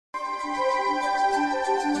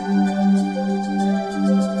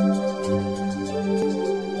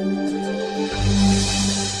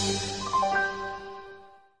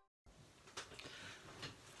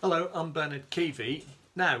Bernard Keevy.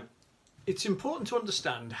 Now, it's important to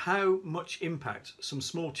understand how much impact some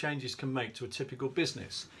small changes can make to a typical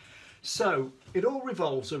business. So it all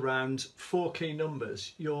revolves around four key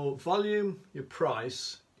numbers: your volume, your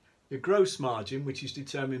price, your gross margin, which is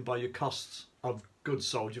determined by your costs of goods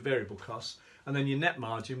sold, your variable costs, and then your net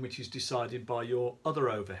margin, which is decided by your other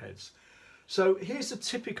overheads. So here's a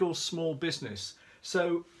typical small business.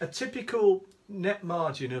 So a typical net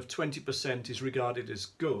margin of 20% is regarded as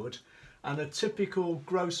good, and a typical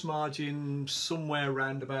gross margin somewhere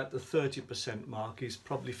around about the 30% mark is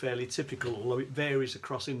probably fairly typical, although it varies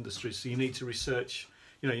across industries. So you need to research,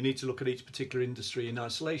 you need to look at each particular industry in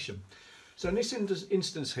isolation. So in this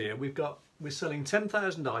instance here, we're selling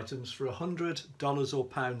 10,000 items for $100 or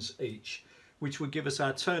pounds each, which would give us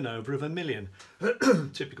our turnover of $1 million.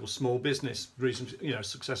 Typical small business,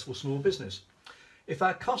 successful small business. If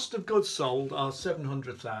our cost of goods sold are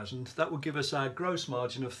 700,000, that would give us our gross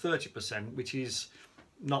margin of 30%, which is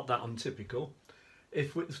not that untypical.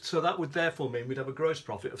 So that would therefore mean we'd have a gross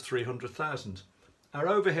profit of 300,000. Our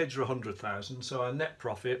overheads are 100,000, so our net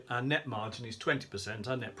profit, our net margin is 20%,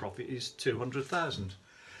 our net profit is 200,000.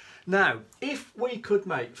 Now, if we could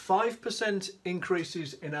make 5%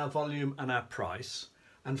 increases in our volume and our price,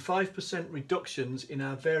 and 5% reductions in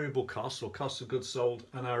our variable costs or costs of goods sold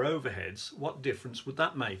and our overheads, what difference would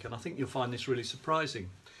that make? And I think you'll find this really surprising.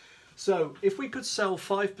 So if we could sell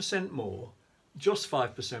 5% more, just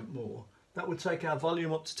 5% more, that would take our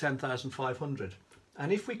volume up to 10,500.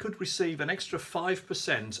 And if we could receive an extra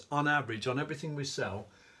 5% on average on everything we sell,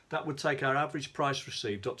 that would take our average price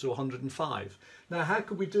received up to 105. Now, how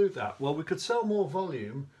could we do that? Well, we could sell more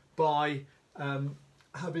volume by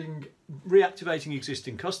reactivating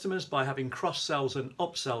existing customers, by having cross-sells and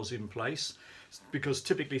upsells in place, because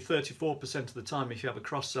typically 34% of the time if you have a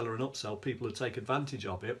cross-sell or an upsell, people will take advantage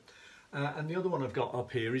of it. And the other one I've got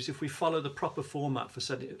up here is if we follow the proper format for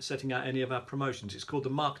setting out any of our promotions. It's called the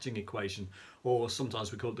marketing equation, or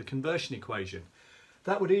sometimes we call it the conversion equation.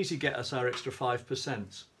 That would easily get us our extra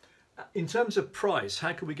 5%. In terms of price,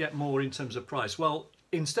 how can we get more in terms of price? Well,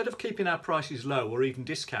 instead of keeping our prices low or even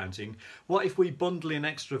discounting, what if we bundle in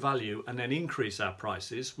extra value and then increase our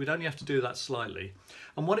prices? We'd only have to do that slightly.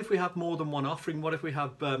 And what if we have more than one offering? What if we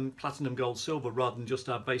have platinum, gold, silver rather than just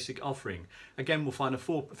our basic offering? Again, we'll find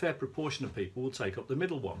a fair proportion of people will take up the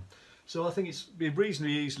middle one. So I think it's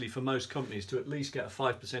reasonably easy for most companies to at least get a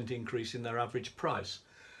 5% increase in their average price.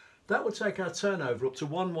 That would take our turnover up to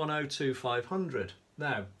 1,102,500.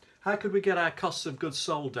 Now, how could we get our costs of goods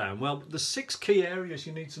sold down? Well, there's 6 key areas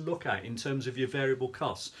you need to look at in terms of your variable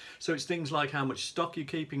costs. So it's things like how much stock you're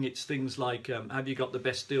keeping, it's things like have you got the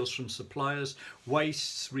best deals from suppliers,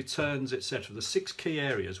 wastes, returns, etc. The 6 key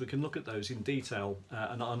areas, we can look at those in detail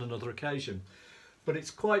and on another occasion. But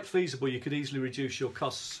it's quite feasible. You could easily reduce your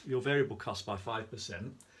costs, your variable costs by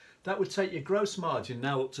 5%. That would take your gross margin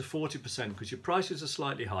now up to 40% because your prices are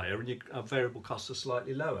slightly higher and your variable costs are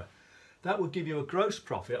slightly lower. That would give you a gross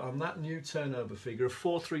profit on that new turnover figure of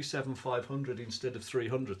 437,500 instead of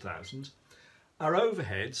 300,000. Our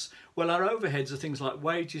overheads, well, our overheads are things like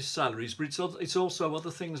wages, salaries, but it's also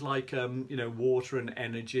other things like water and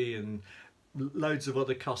energy and loads of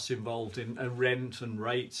other costs involved in rent and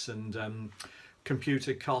rates and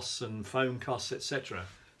computer costs and phone costs, etc.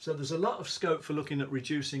 So there's a lot of scope for looking at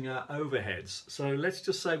reducing our overheads. So let's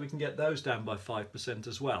just say we can get those down by 5%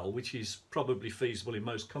 as well, which is probably feasible in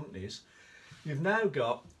most companies. You've now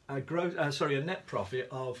got a net profit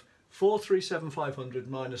of 437,500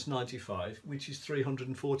 minus 95, which is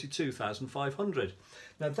 342,500.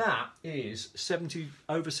 Now that is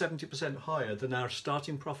over 70% higher than our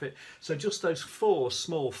starting profit. So just those 4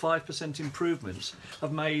 small 5% improvements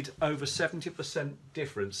have made over 70%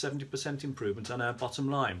 difference, 70% improvement on our bottom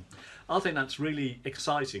line. I think that's really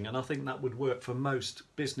exciting, and I think that would work for most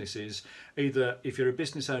businesses, either if you're a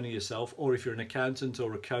business owner yourself, or if you're an accountant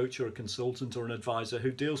or a coach or a consultant or an advisor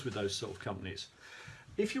who deals with those sort of companies.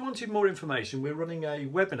 If you wanted more information, we're running a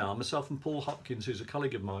webinar, myself and Paul Hopkins, who's a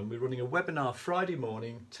colleague of mine, we're running a webinar Friday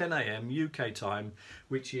morning, 10 AM UK time,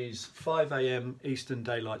 which is 5 AM Eastern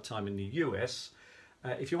Daylight Time in the US.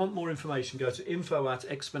 If you want more information, go to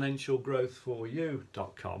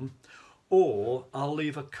info@exponentialgrowthforyou.com, or I'll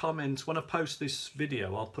leave a comment. When I post this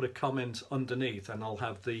video, I'll put a comment underneath and I'll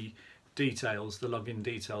have the details, the login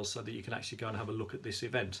details, so that you can actually go and have a look at this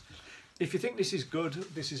event. If you think this is good,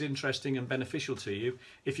 this is interesting and beneficial to you,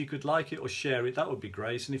 if you could like it or share it, that would be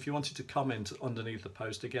great. And if you wanted to comment underneath the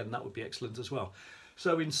post, again, that would be excellent as well.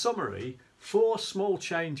 So in summary, 4 small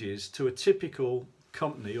changes to a typical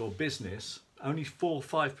company or business, only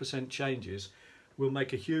 4-5% changes, will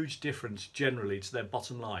make a huge difference generally to their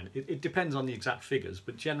bottom line. It depends on the exact figures,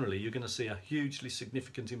 but generally you're going to see a hugely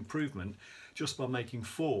significant improvement just by making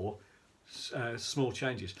 4 small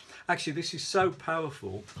changes. Actually, this is so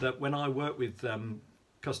powerful that when I work with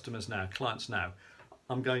customers now, clients now,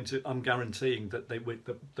 I'm guaranteeing that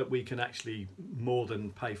that we can actually more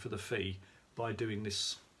than pay for the fee by doing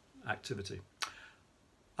this activity.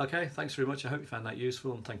 Okay, thanks very much. I hope you found that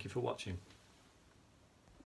useful, and thank you for watching.